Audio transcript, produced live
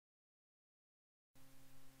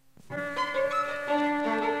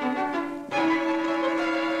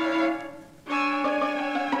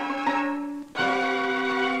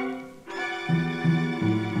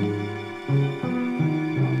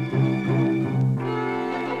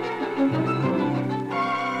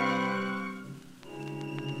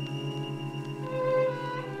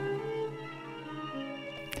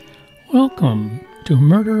Welcome to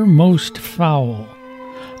Murder Most Foul,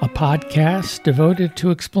 a podcast devoted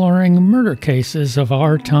to exploring murder cases of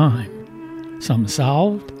our time. Some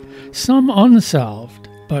solved, some unsolved,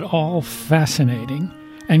 but all fascinating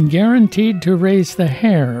and guaranteed to raise the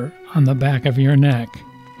hair on the back of your neck.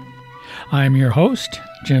 I'm your host,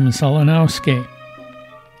 Jim Solanowski.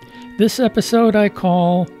 This episode I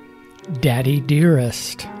call Daddy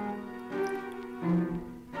Dearest.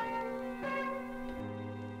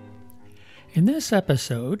 In this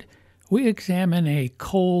episode, we examine a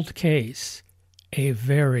cold case, a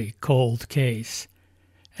very cold case.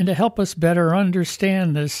 And to help us better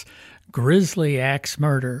understand this grisly axe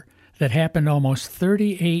murder that happened almost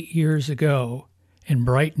 38 years ago in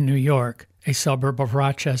Brighton, New York, a suburb of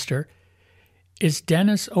Rochester, is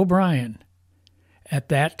Dennis O'Brien. At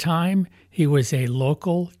that time, he was a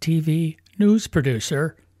local TV news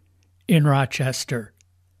producer in Rochester.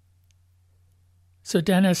 So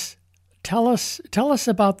Dennis, Tell us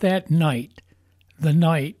about that night, the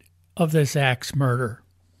night of this axe murder.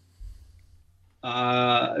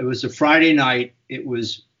 It was a Friday night. It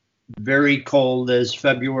was very cold, as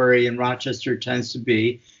February in Rochester tends to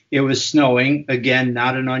be. It was snowing, again,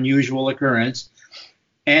 not an unusual occurrence.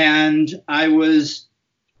 And I was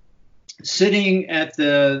sitting at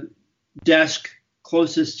the desk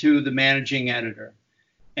closest to the managing editor.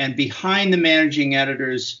 And behind the managing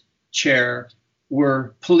editor's chair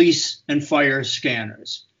were police and fire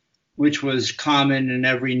scanners, which was common in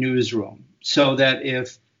every newsroom, so that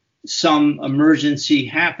if some emergency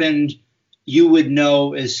happened, you would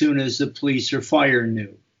know as soon as the police or fire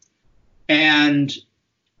knew. And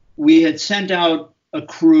we had sent out a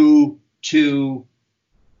crew to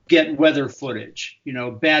get weather footage,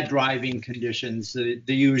 bad driving conditions, the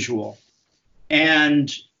usual.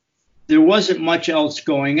 And there wasn't much else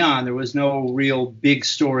going on. There was no real big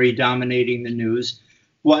story dominating the news.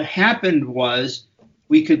 What happened was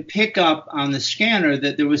we could pick up on the scanner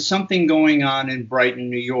that there was something going on in Brighton,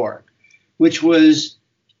 New York, which was,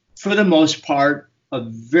 for the most part, a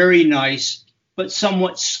very nice but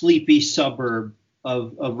somewhat sleepy suburb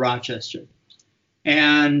of Rochester.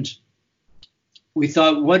 And we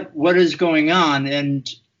thought, what is going on? And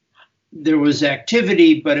there was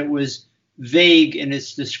activity, but it was vague in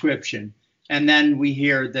its description. And then we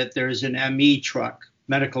hear that there's an ME truck,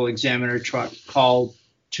 medical examiner truck, called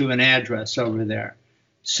to an address over there.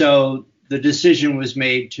 So the decision was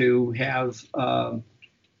made to have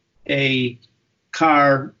a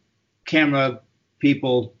camera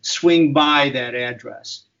people swing by that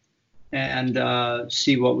address and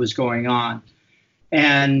see what was going on.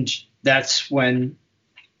 And that's when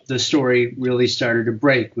the story really started to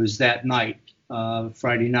break, was that night.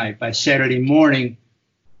 Friday night. By Saturday morning,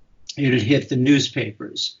 it had hit the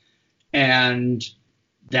newspapers. And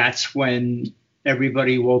that's when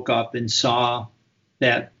everybody woke up and saw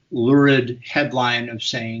that lurid headline of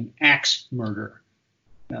saying axe murder.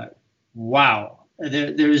 Wow.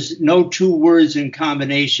 There's no two words in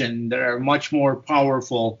combination that are much more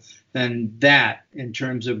powerful than that in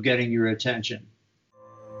terms of getting your attention.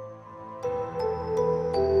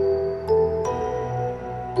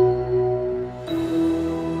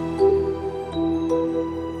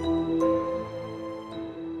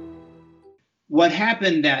 What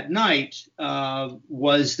happened that night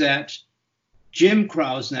was that Jim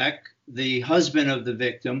Krausneck, the husband of the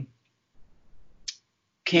victim,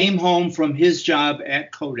 came home from his job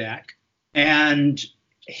at Kodak, and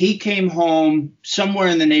he came home somewhere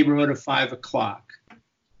in the neighborhood of 5 o'clock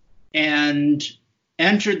and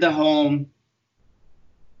entered the home,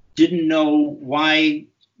 didn't know why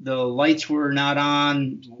the lights were not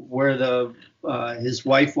on, where his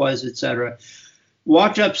wife was, etc.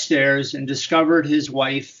 Walked upstairs and discovered his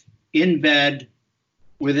wife in bed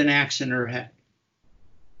with an axe in her head.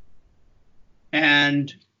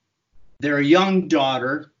 And their young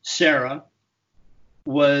daughter, Sarah,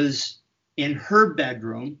 was in her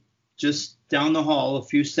bedroom, just down the hall, a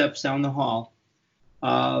few steps down the hall,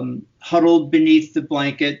 huddled beneath the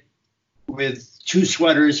blanket with 2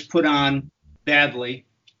 sweaters put on badly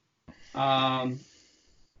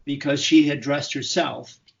because she had dressed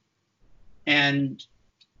herself. And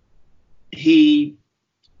he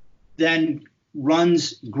then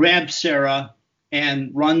grabs Sarah and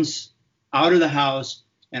runs out of the house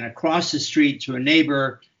and across the street to a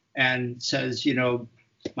neighbor and says,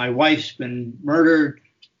 my wife's been murdered,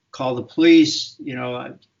 call the police,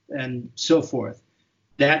 and so forth.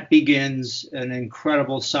 That begins an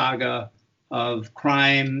incredible saga of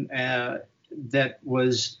crime that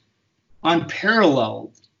was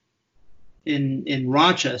unparalleled in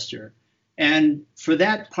Rochester. And for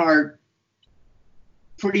that part,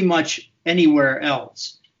 pretty much anywhere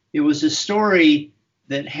else. It was a story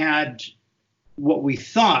that had what we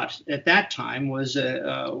thought at that time was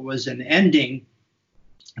an ending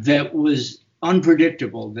that was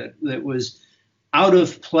unpredictable, that was out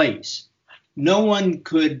of place. No one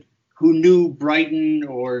who knew Brighton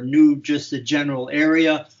or knew just the general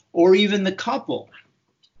area, or even the couple,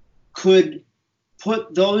 could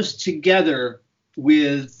put those together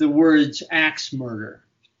with the words axe murder.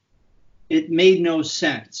 It made no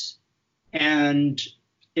sense, and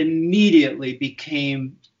immediately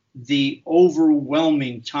became the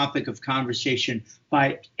overwhelming topic of conversation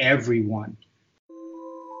by everyone.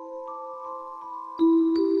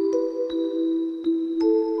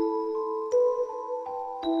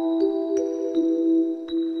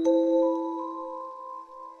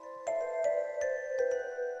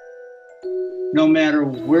 No matter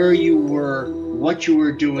where you were, what you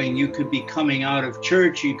were doing, you could be coming out of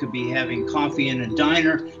church, you could be having coffee in a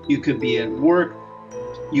diner, you could be at work,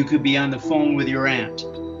 you could be on the phone with your aunt.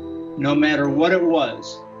 No matter what it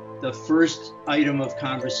was, the first item of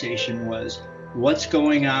conversation was, what's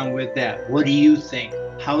going on with that? What do you think?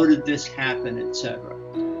 How did this happen, etc.?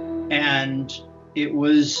 And it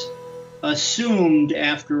was assumed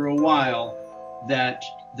after a while that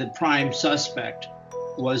the prime suspect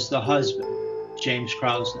was the husband, James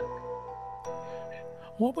Krausnick.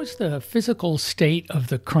 What was the physical state of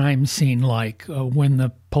the crime scene like when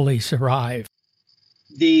the police arrived?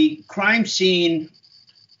 The crime scene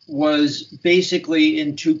was basically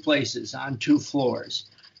in two places, on two floors.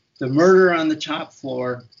 The murder on the top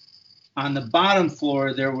floor. On the bottom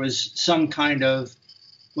floor, there was some kind of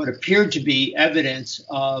what appeared to be evidence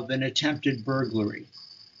of an attempted burglary.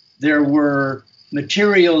 There were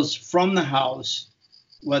materials from the house,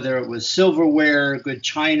 whether it was silverware, good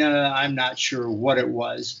china, I'm not sure what it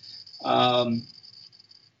was, that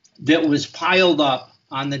was piled up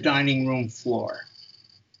on the dining room floor.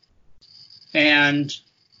 And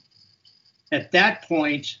at that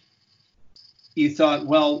point, you thought,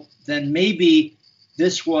 well, then maybe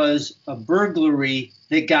this was a burglary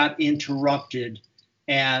that got interrupted,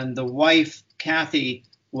 and the wife, Kathy,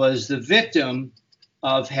 was the victim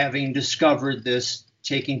of having discovered this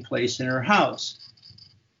taking place in her house.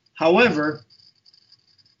 However,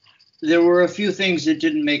 there were a few things that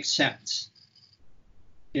didn't make sense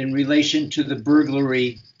in relation to the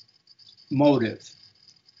burglary motive.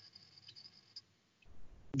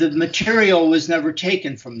 The material was never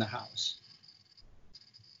taken from the house.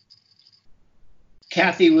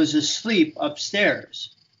 Kathy was asleep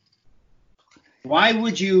upstairs. Why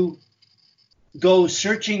would you go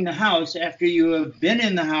searching the house after you have been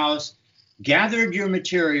in the house, gathered your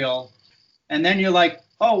material, and then you're like,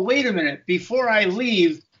 oh, wait a minute, before I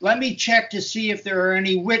leave, let me check to see if there are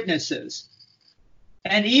any witnesses.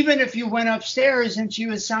 And even if you went upstairs and she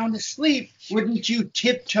was sound asleep, wouldn't you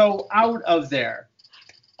tiptoe out of there?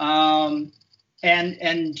 And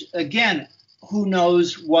again, who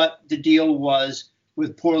knows what the deal was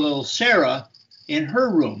with poor little Sarah in her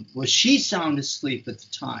room? Was she sound asleep at the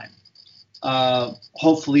time?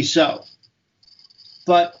 Hopefully so.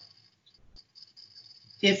 But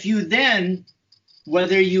if you then,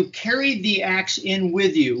 whether you carried the axe in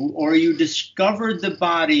with you or you discovered the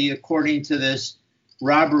body according to this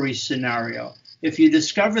robbery scenario, if you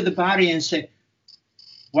discover the body and say,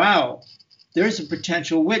 wow, there's a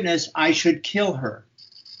potential witness, I should kill her.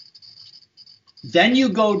 Then you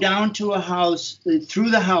go down to a house, through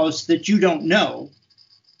the house that you don't know,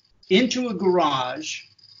 into a garage,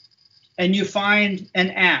 and you find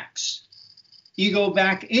an axe. You go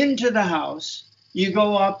back into the house, you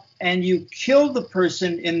go up and you kill the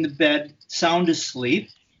person in the bed, sound asleep.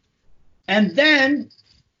 And then,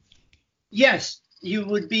 yes, you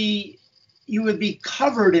would be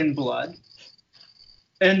covered in blood,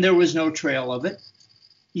 and there was no trail of it.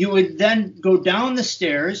 You would then go down the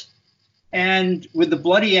stairs, and with the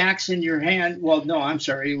bloody axe in your hand, well, no, I'm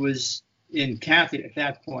sorry, it was in Kathy at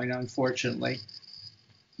that point, unfortunately.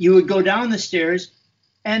 You would go down the stairs,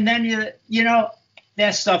 and then, you know,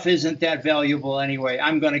 that stuff isn't that valuable anyway.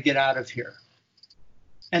 I'm going to get out of here.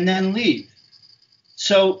 And then leave.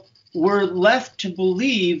 So we're left to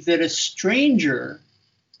believe that a stranger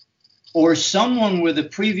or someone with a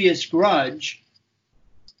previous grudge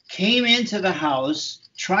came into the house,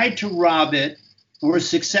 tried to rob it, were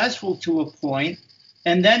successful to a point,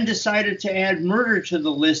 and then decided to add murder to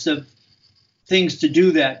the list of things to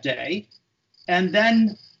do that day, and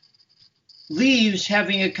then leaves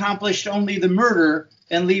having accomplished only the murder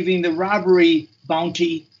and leaving the robbery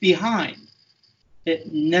bounty behind.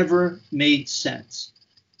 It never made sense.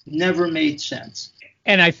 Never made sense.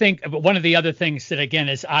 And I think one of the other things that, again,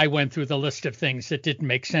 as I went through the list of things that didn't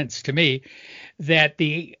make sense to me, that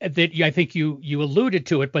I think you alluded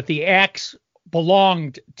to it, but the axe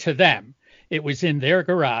belonged to them. It was in their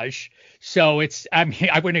garage. So I mean,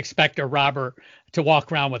 I wouldn't expect a robber to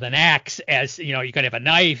walk around with an axe. As you know, you can have a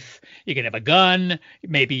knife, you can have a gun.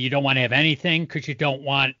 Maybe you don't want to have anything because you don't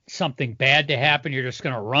want something bad to happen. You're just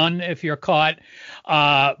going to run if you're caught.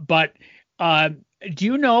 But do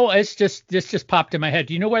you know, this just popped in my head.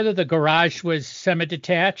 Do you know whether the garage was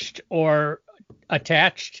semi-detached or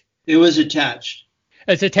attached? It was attached.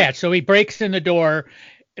 It's attached. So he breaks in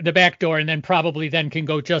the back door, and then probably then can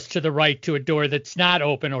go just to the right to a door that's not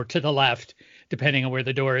open, or to the left, depending on where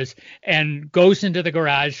the door is, and goes into the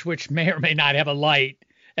garage, which may or may not have a light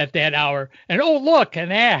at that hour. And oh, look,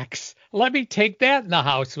 an axe. Let me take that in the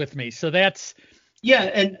house with me. So that's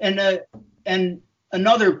and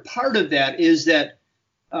another part of that is that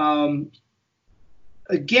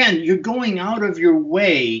again, you're going out of your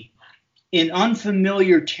way in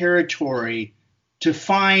unfamiliar territory to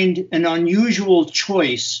find an unusual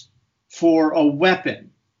choice for a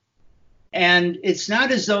weapon. And it's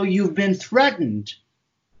not as though you've been threatened.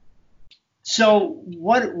 So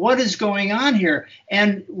what is going on here?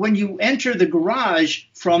 And when you enter the garage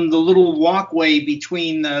from the little walkway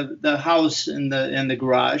between the house and the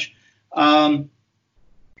garage,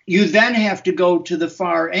 you then have to go to the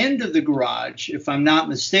far end of the garage, if I'm not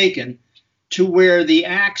mistaken, to where the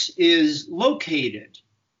axe is located.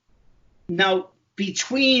 Now,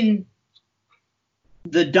 between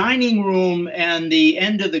the dining room and the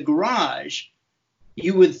end of the garage,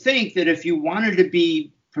 you would think that if you wanted to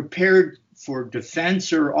be prepared for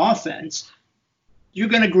defense or offense, you're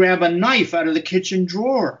going to grab a knife out of the kitchen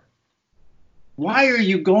drawer. Why are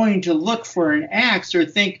you going to look for an axe or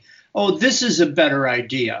think, oh, this is a better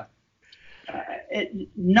idea?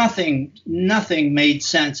 Nothing made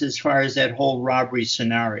sense as far as that whole robbery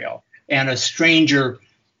scenario, and a stranger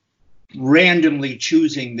randomly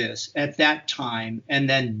choosing this at that time and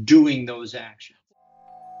then doing those actions.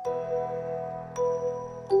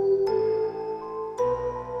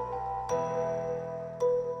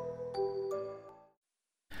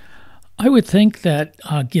 I would think that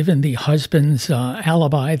given the husband's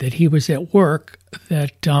alibi that he was at work,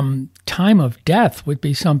 that time of death would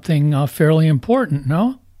be something fairly important,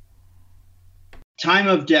 no? Time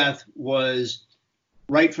of death was,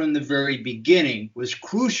 right from the very beginning, was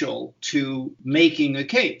crucial to making a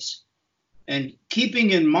case. And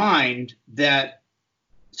keeping in mind that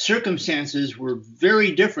circumstances were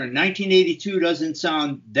very different. 1982 doesn't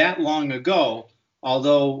sound that long ago,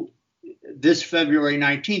 although this February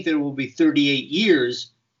 19th, it will be 38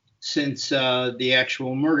 years since the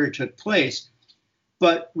actual murder took place.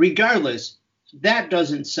 But regardless, that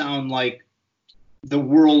doesn't sound like the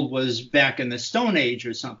world was back in the Stone Age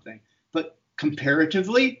or something. But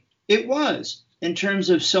comparatively, it was, in terms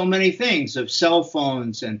of so many things, of cell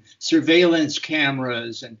phones and surveillance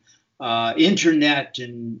cameras and internet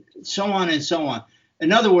and so on and so on.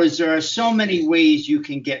 In other words, there are so many ways you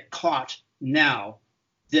can get caught now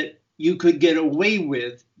that you could get away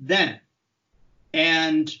with then.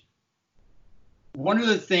 And one of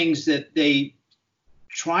the things that they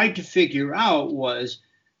tried to figure out was,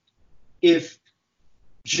 if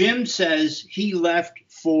Jim says he left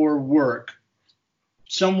for work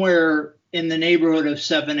somewhere in the neighborhood of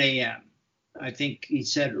 7 a.m., I think he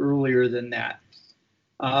said earlier than that,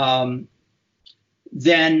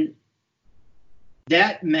 then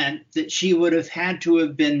that meant that she would have had to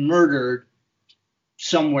have been murdered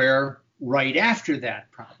somewhere right after that,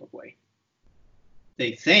 probably.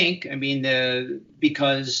 They think, I mean,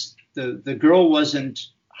 because the girl wasn't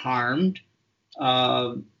harmed,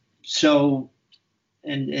 so,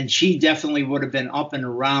 and she definitely would have been up and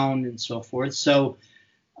around and so forth. So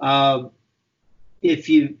if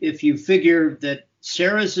you figure that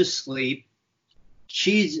Sarah's asleep,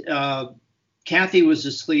 Kathy was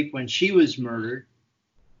asleep when she was murdered,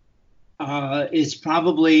 it's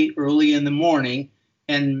probably early in the morning,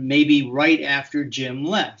 and maybe right after Jim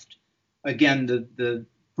left. Again, the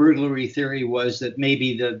burglary theory was that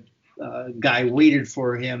maybe the guy waited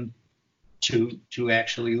for him to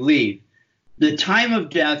actually leave. The time of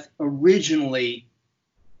death originally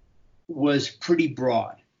was pretty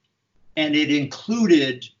broad, and it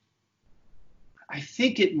included, I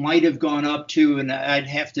think it might have gone up to, and I'd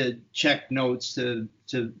have to check notes to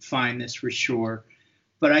find this for sure,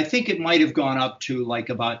 but I think it might have gone up to like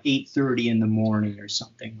about 8:30 in the morning or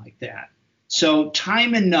something like that. So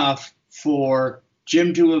time enough for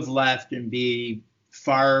Jim to have left and be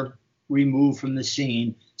far removed from the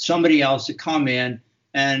scene, somebody else to come in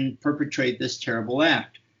and perpetrate this terrible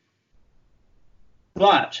act.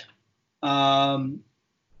 But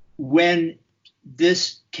when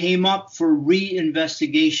this came up for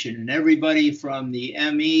reinvestigation, and everybody from the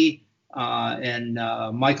ME and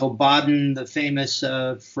Michael Baden, the famous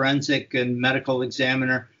forensic and medical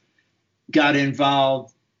examiner, got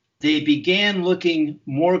involved, they began looking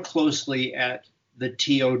more closely at the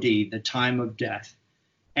TOD, the time of death.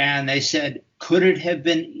 And they said, could it have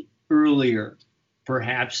been earlier?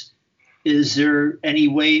 Perhaps. Is there any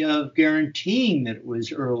way of guaranteeing that it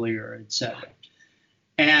was earlier, et cetera?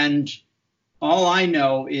 And all I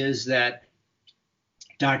know is that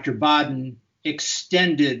Dr. Baden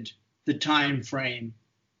extended the time frame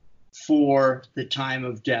for the time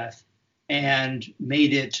of death and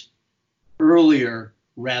made it earlier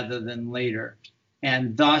rather than later,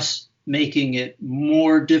 and thus making it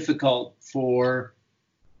more difficult for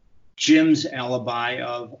Jim's alibi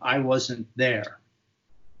of I wasn't there.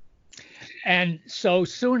 And so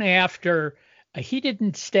soon after, he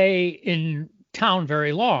didn't stay in town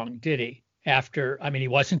very long, did he? After, I mean, he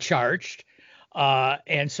wasn't charged.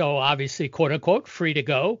 And so obviously, quote unquote, free to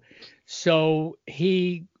go. So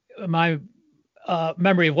my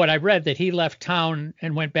memory of what I read, that he left town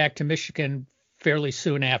and went back to Michigan fairly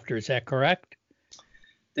soon after. Is that correct?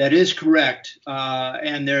 That is correct.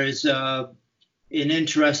 And there's an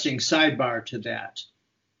interesting sidebar to that.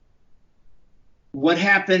 What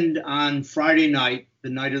happened on Friday night, the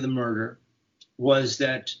night of the murder, was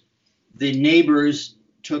that the neighbors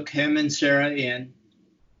took him and Sarah in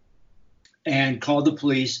and called the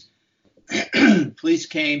police. Police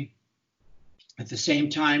came. At the same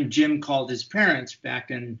time, Jim called his parents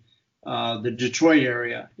back in the Detroit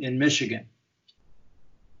area in Michigan.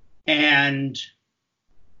 And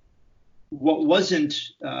what wasn't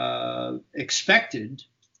expected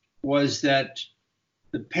was that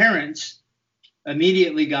the parents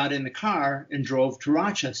immediately got in the car and drove to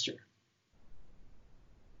Rochester.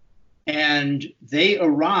 And they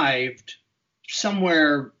arrived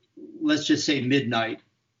somewhere, let's just say midnight.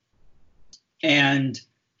 And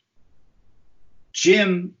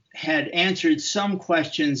Jim had answered some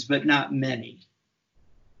questions, but not many.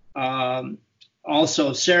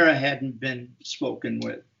 Also, Sarah hadn't been spoken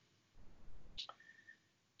with.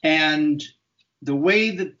 And the way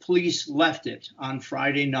the police left it on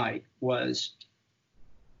Friday night was,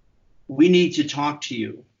 we need to talk to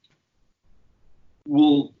you.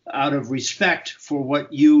 We'll, out of respect for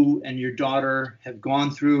what you and your daughter have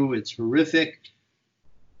gone through, it's horrific.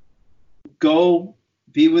 Go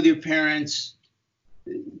be with your parents,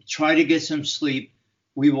 try to get some sleep.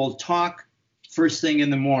 We will talk first thing in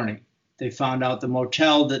the morning. They found out the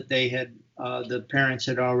motel that they had, the parents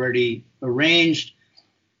had already arranged.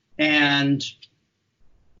 And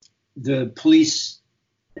the police,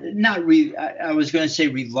 I was going to say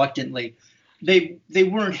reluctantly, they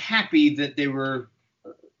weren't happy that they were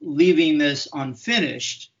leaving this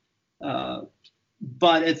unfinished.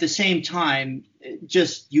 But at the same time,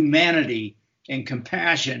 just humanity and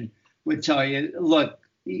compassion would tell you, look,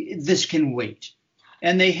 this can wait.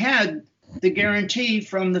 And they had the guarantee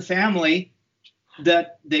from the family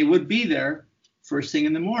that they would be there first thing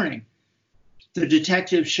in the morning. The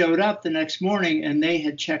detectives showed up the next morning and they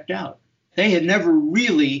had checked out. They had never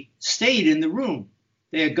really stayed in the room.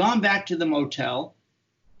 They had gone back to the motel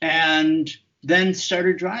and then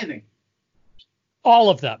started driving. All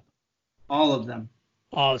of them? All of them.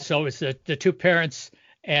 Oh, so it's the two parents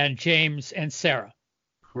and James and Sarah?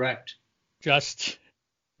 Correct.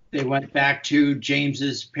 They went back to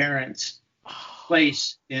James's parents'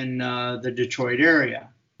 place in the Detroit area.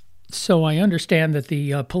 So I understand that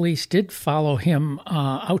the police did follow him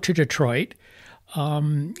out to Detroit,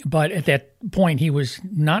 but at that point he was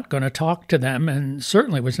not going to talk to them and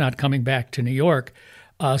certainly was not coming back to New York.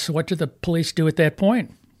 So what did the police do at that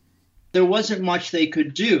point? There wasn't much they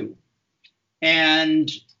could do. And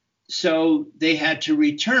so they had to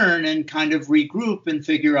return and kind of regroup and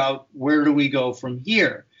figure out, where do we go from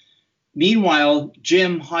here? Meanwhile,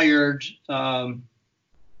 Jim hired a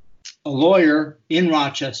lawyer in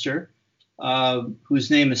Rochester,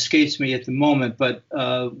 whose name escapes me at the moment, but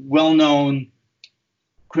a well-known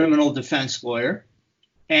criminal defense lawyer.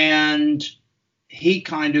 And he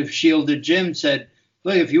kind of shielded Jim, said,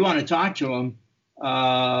 look, if you want to talk to him,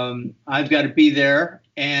 I've got to be there.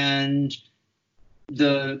 And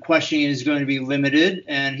the questioning is going to be limited,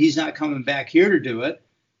 and he's not coming back here to do it.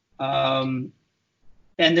 And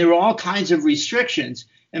there were all kinds of restrictions.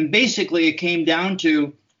 And basically it came down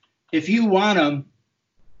to, if you want him,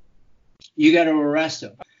 you got to arrest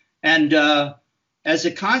him. And as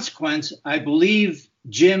a consequence, I believe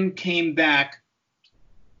Jim came back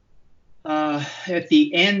at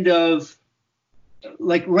the end of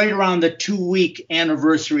like right around the 2-week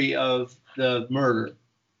anniversary of the murder.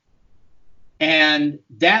 And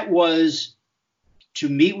that was to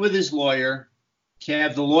meet with his lawyer, to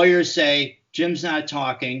have the lawyer say, Jim's not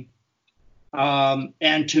talking,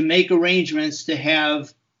 and to make arrangements to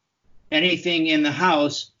have anything in the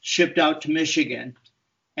house shipped out to Michigan.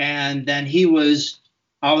 And then he was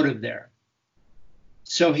out of there.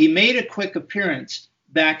 So he made a quick appearance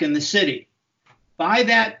back in the city. By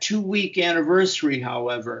that 2-week anniversary,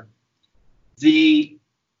 however, the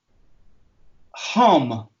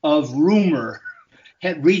hum of rumor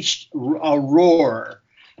had reached a roar.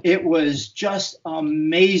 It was just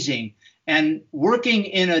amazing. And working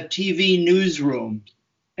in a TV newsroom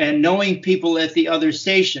and knowing people at the other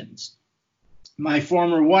stations, my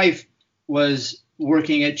former wife was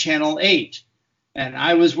working at Channel 8, and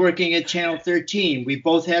I was working at Channel 13. We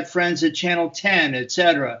both had friends at Channel 10,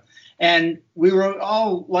 etc. And we were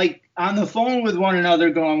all like on the phone with one another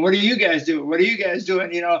going, what are you guys doing? What are you guys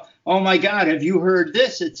doing? You know, oh my God, have you heard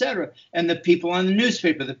this, etc. And the people on the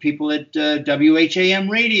newspaper, the people at WHAM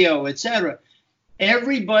radio, etc.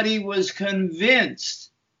 Everybody was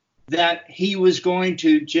convinced that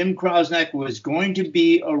Jim Krausneck was going to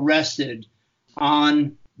be arrested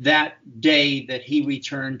on that day that he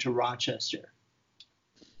returned to Rochester.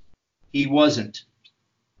 He wasn't.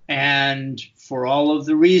 And for all of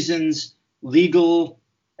the reasons, legal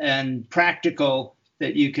and practical,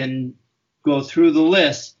 that you can go through the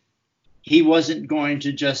list, he wasn't going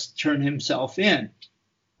to just turn himself in.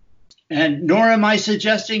 And nor am I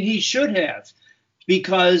suggesting he should have,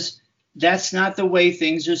 because that's not the way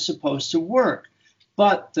things are supposed to work.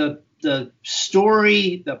 But the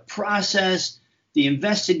story, the process, the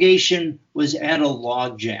investigation was at a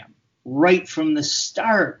logjam right from the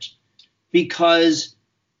start, because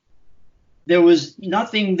there was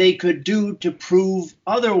nothing they could do to prove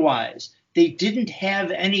otherwise. They didn't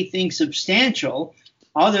have anything substantial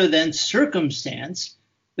other than circumstance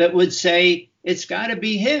that would say it's got to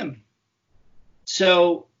be him.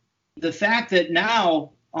 So the fact that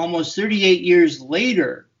now, almost 38 years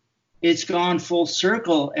later, it's gone full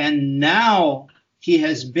circle, and now he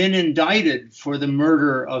has been indicted for the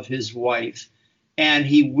murder of his wife, and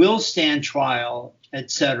he will stand trial,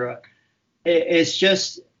 etc. It's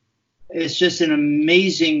just an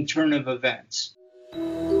amazing turn of events.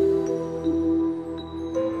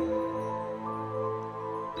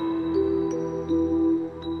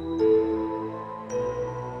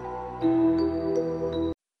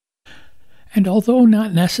 And although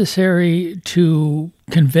not necessary to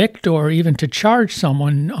convict or even to charge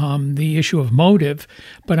someone, the issue of motive,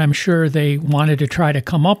 but I'm sure they wanted to try to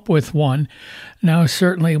come up with one. Now,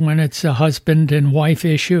 certainly when it's a husband and wife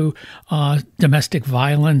issue, domestic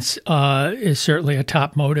violence is certainly a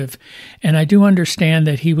top motive. And I do understand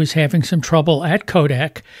that he was having some trouble at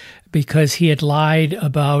Kodak because he had lied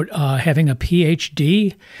about having a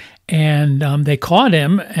PhD. And they caught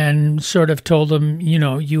him and sort of told him,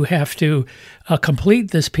 you have to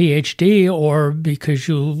complete this PhD, or because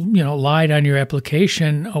you lied on your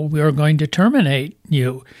application, we're going to terminate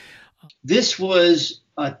you. This was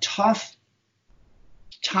a tough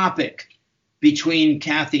topic between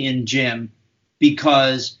Kathy and Jim,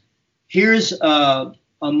 because here's a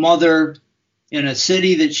mother in a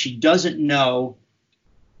city that she doesn't know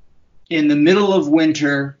in the middle of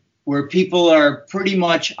winter, where people are pretty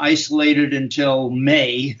much isolated until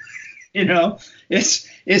May.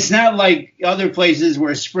 It's not like other places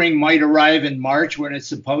where spring might arrive in March when it's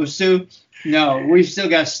supposed to. No, we've still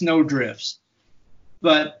got snow drifts.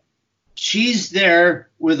 But she's there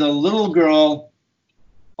with a little girl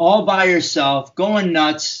all by herself, going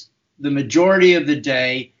nuts the majority of the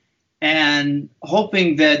day, and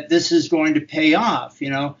hoping that this is going to pay off.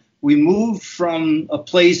 We moved from a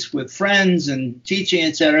place with friends and teaching,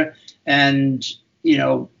 etc. And,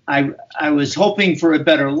 I was hoping for a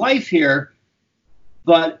better life here,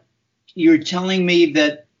 but you're telling me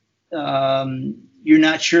that you're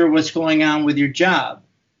not sure what's going on with your job.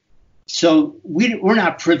 So we're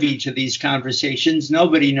not privy to these conversations.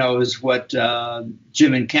 Nobody knows what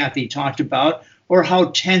Jim and Kathy talked about, or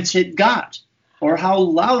how tense it got, or how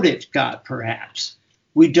loud it got, perhaps.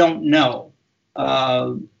 We don't know.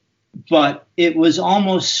 But it was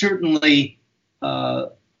almost certainly a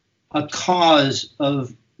cause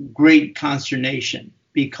of great consternation,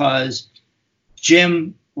 because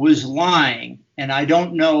Jim was lying, and I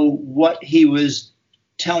don't know what he was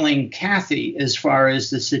telling Kathy as far as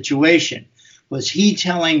the situation. Was he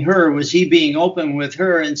telling her, was he being open with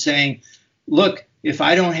her and saying, look, if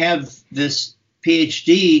I don't have this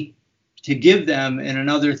PhD to give them in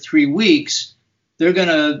another 3 weeks, they're going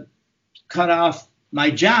to cut off my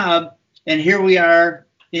job, And here we are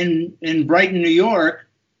in Brighton, New York,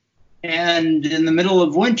 and in the middle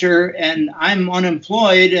of winter, and I'm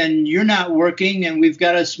unemployed and you're not working and we've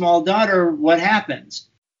got a small daughter. What happens?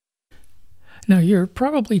 Now, you're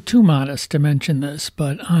probably too modest to mention this,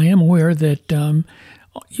 but I am aware that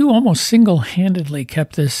you almost single-handedly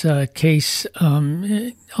kept this case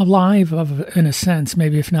alive, in a sense,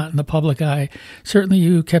 maybe if not in the public eye. Certainly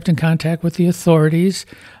you kept in contact with the authorities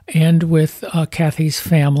and with Kathy's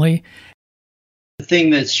family. The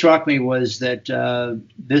thing that struck me was that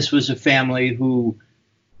this was a family who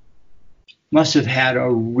must have had a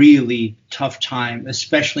really tough time,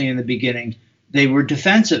 especially in the beginning. They were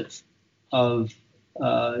defensive of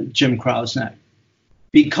Jim Krausneck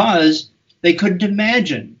because they couldn't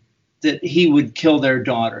imagine that he would kill their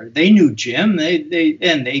daughter. They knew Jim. They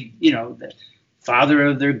the father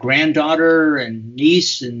of their granddaughter and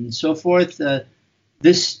niece and so forth. It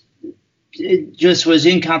just was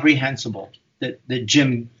incomprehensible that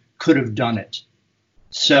Jim could have done it.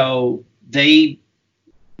 So they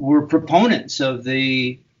were proponents of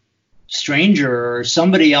the stranger or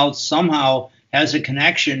somebody else somehow has a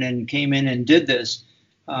connection and came in and did this.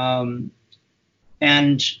 And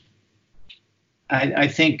I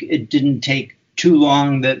think it didn't take too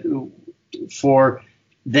long for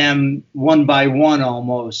them one by one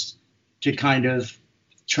almost to kind of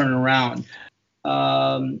turn around,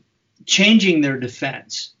 changing their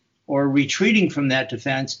defense or retreating from that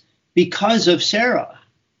defense because of Sarah.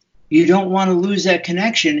 You don't want to lose that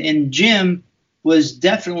connection. And Jim was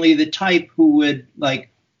definitely the type who would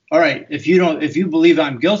all right, if you believe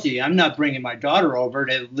I'm guilty, I'm not bringing my daughter over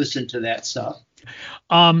to listen to that stuff.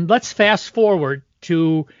 Let's fast forward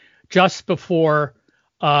to just before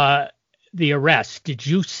the arrest. Did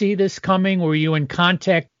you see this coming? Were you in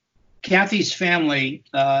contact? Kathy's family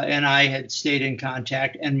and I had stayed in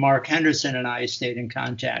contact, and Mark Henderson and I stayed in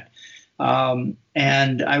contact.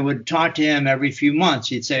 And I would talk to him every few months.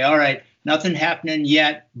 He'd say, all right, nothing happening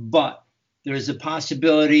yet, but there's a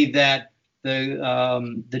possibility that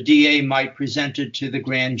the DA might present it to the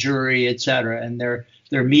grand jury, et cetera. And they're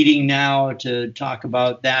meeting now to talk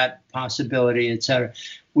about that possibility, et cetera.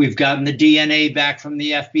 We've gotten the DNA back from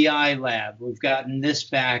the FBI lab. We've gotten this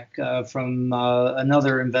back from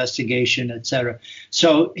another investigation, et cetera.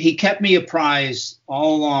 So he kept me apprised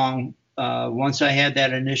all along once I had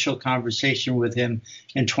that initial conversation with him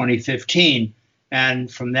in 2015.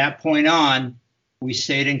 And from that point on, we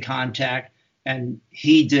stayed in contact, and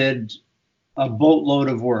he did a boatload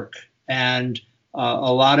of work. And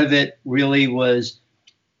a lot of it really was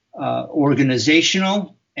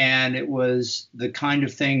organizational, and it was the kind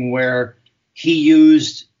of thing where he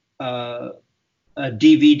used a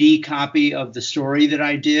DVD copy of the story that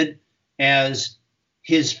I did as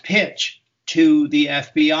his pitch to the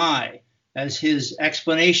FBI, as his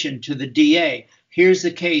explanation to the DA. Here's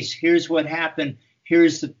the case. Here's what happened.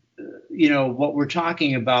 Here's what we're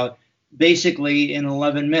talking about, basically in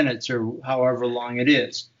 11 minutes or however long it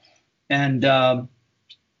is. And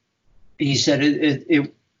he said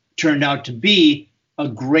it turned out to be a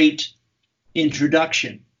great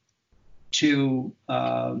introduction to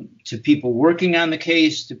people working on the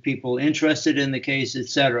case, to people interested in the case, et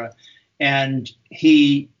cetera. And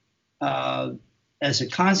he, as a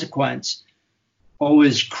consequence,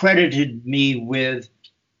 always credited me with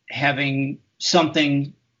having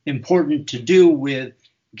something important to do with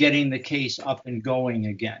getting the case up and going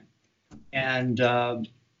again. And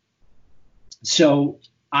so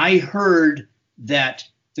I heard that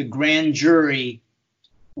the grand jury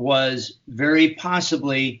was very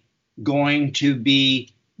possibly going to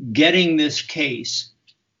be getting this case,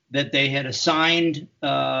 that they had assigned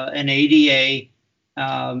an ADA,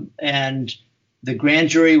 and the grand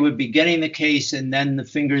jury would be getting the case, and then the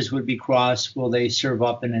fingers would be crossed, will they serve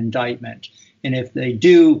up an indictment? And if they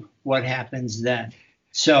do, what happens then?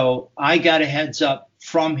 So I got a heads up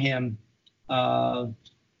from him the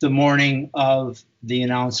morning of the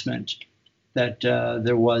announcement that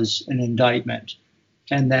there was an indictment.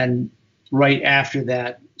 And then right after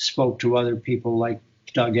that, spoke to other people like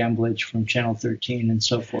Doug Embledge from Channel 13 and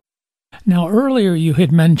so forth. Now, earlier you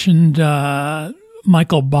had mentioned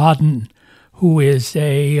Michael Baden, who is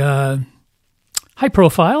a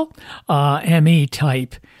high-profile ME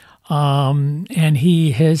type. And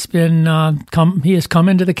he has been he has come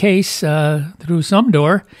into the case through some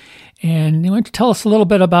door, and you want to tell us a little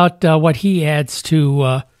bit about what he adds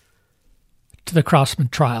to the Krausman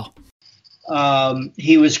trial.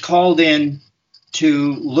 He was called in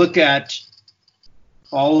to look at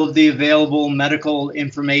all of the available medical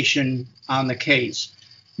information on the case.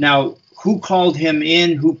 Now, who called him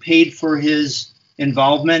in, who paid for his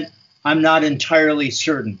involvement, I'm not entirely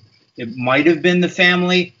certain. It might have been the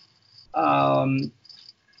family. I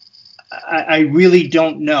really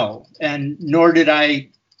don't know, and nor did I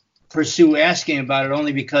pursue asking about it,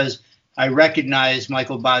 only because I recognize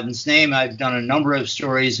Michael Baden's name. I've done a number of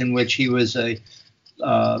stories in which he was a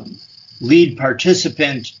lead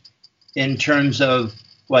participant in terms of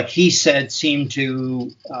what he said seemed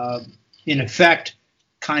to, in effect,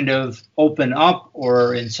 kind of open up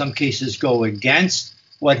or in some cases go against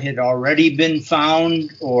what had already been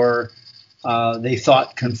found or they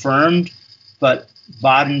thought confirmed. But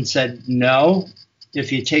Baden said, no,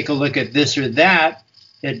 if you take a look at this or that,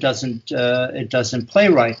 it doesn't play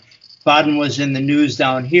right. Baden was in the news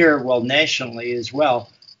down here, well, nationally as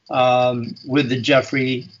well, with the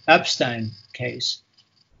Jeffrey Epstein case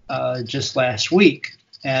just last week.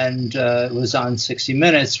 And it was on 60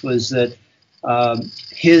 Minutes, was that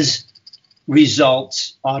his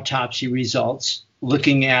results, autopsy results,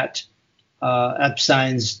 looking at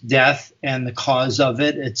Epstein's death and the cause of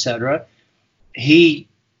it, etc., he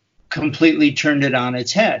completely turned it on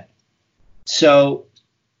its head. So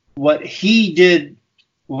what he did,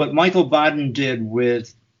 what Michael Baden did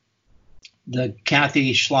with the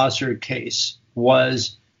Kathy Schlosser case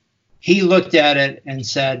was he looked at it and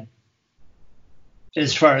said,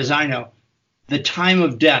 as far as I know, the time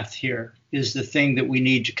of death here is the thing that we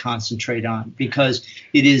need to concentrate on, because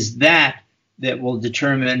it is that will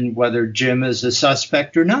determine whether Jim is a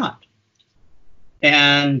suspect or not.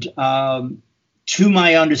 And to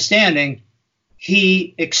my understanding,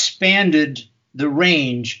 he expanded the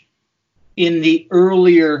range in the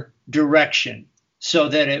earlier direction so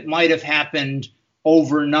that it might have happened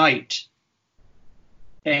overnight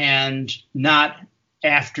and not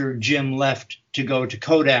after Jim left to go to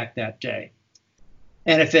Kodak that day.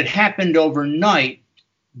 And if it happened overnight,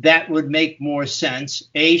 that would make more sense.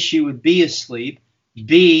 A, she would be asleep.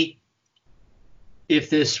 B, if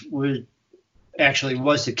this was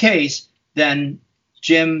the case, then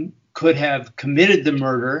Jim could have committed the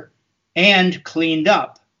murder and cleaned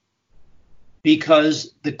up,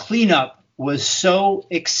 because the cleanup was so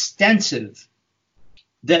extensive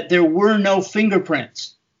that there were no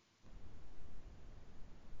fingerprints.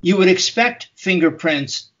 You would expect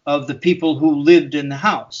fingerprints of the people who lived in the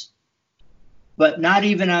house, but not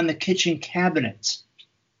even on the kitchen cabinets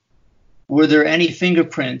were there any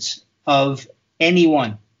fingerprints of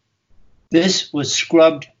anyone. This was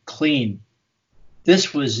scrubbed clean.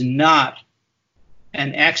 This was not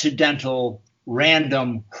an accidental,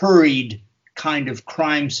 random, hurried kind of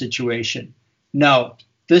crime situation. No,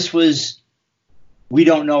 this was, we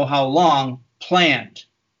don't know how long, planned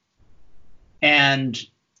and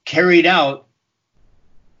carried out,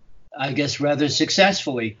 I guess, rather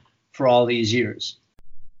successfully for all these years.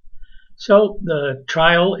 So the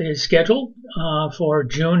trial is scheduled for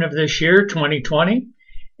June of this year, 2020,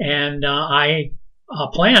 and I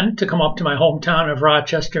plan to come up to my hometown of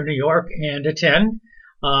Rochester, New York, and attend,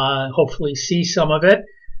 hopefully see some of it,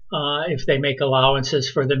 if they make allowances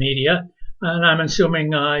for the media. And I'm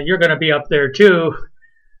assuming you're going to be up there too,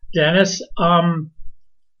 Dennis.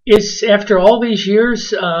 Is, after all these years,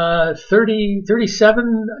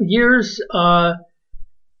 37 years,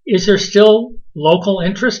 is there still local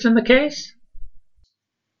interest in the case?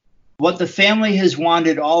 What the family has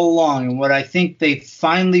wanted all along, and what I think they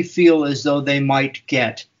finally feel as though they might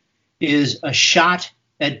get, is a shot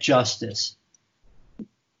at justice.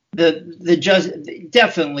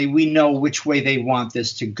 Definitely, we know which way they want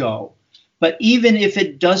this to go. But even if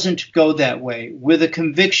it doesn't go that way, with a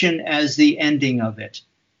conviction as the ending of it,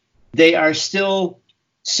 they are still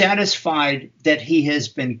satisfied that he has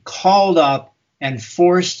been called up and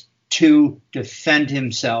forced to defend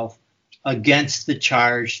himself against the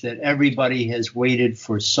charge that everybody has waited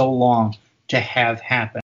for so long to have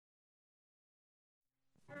happen.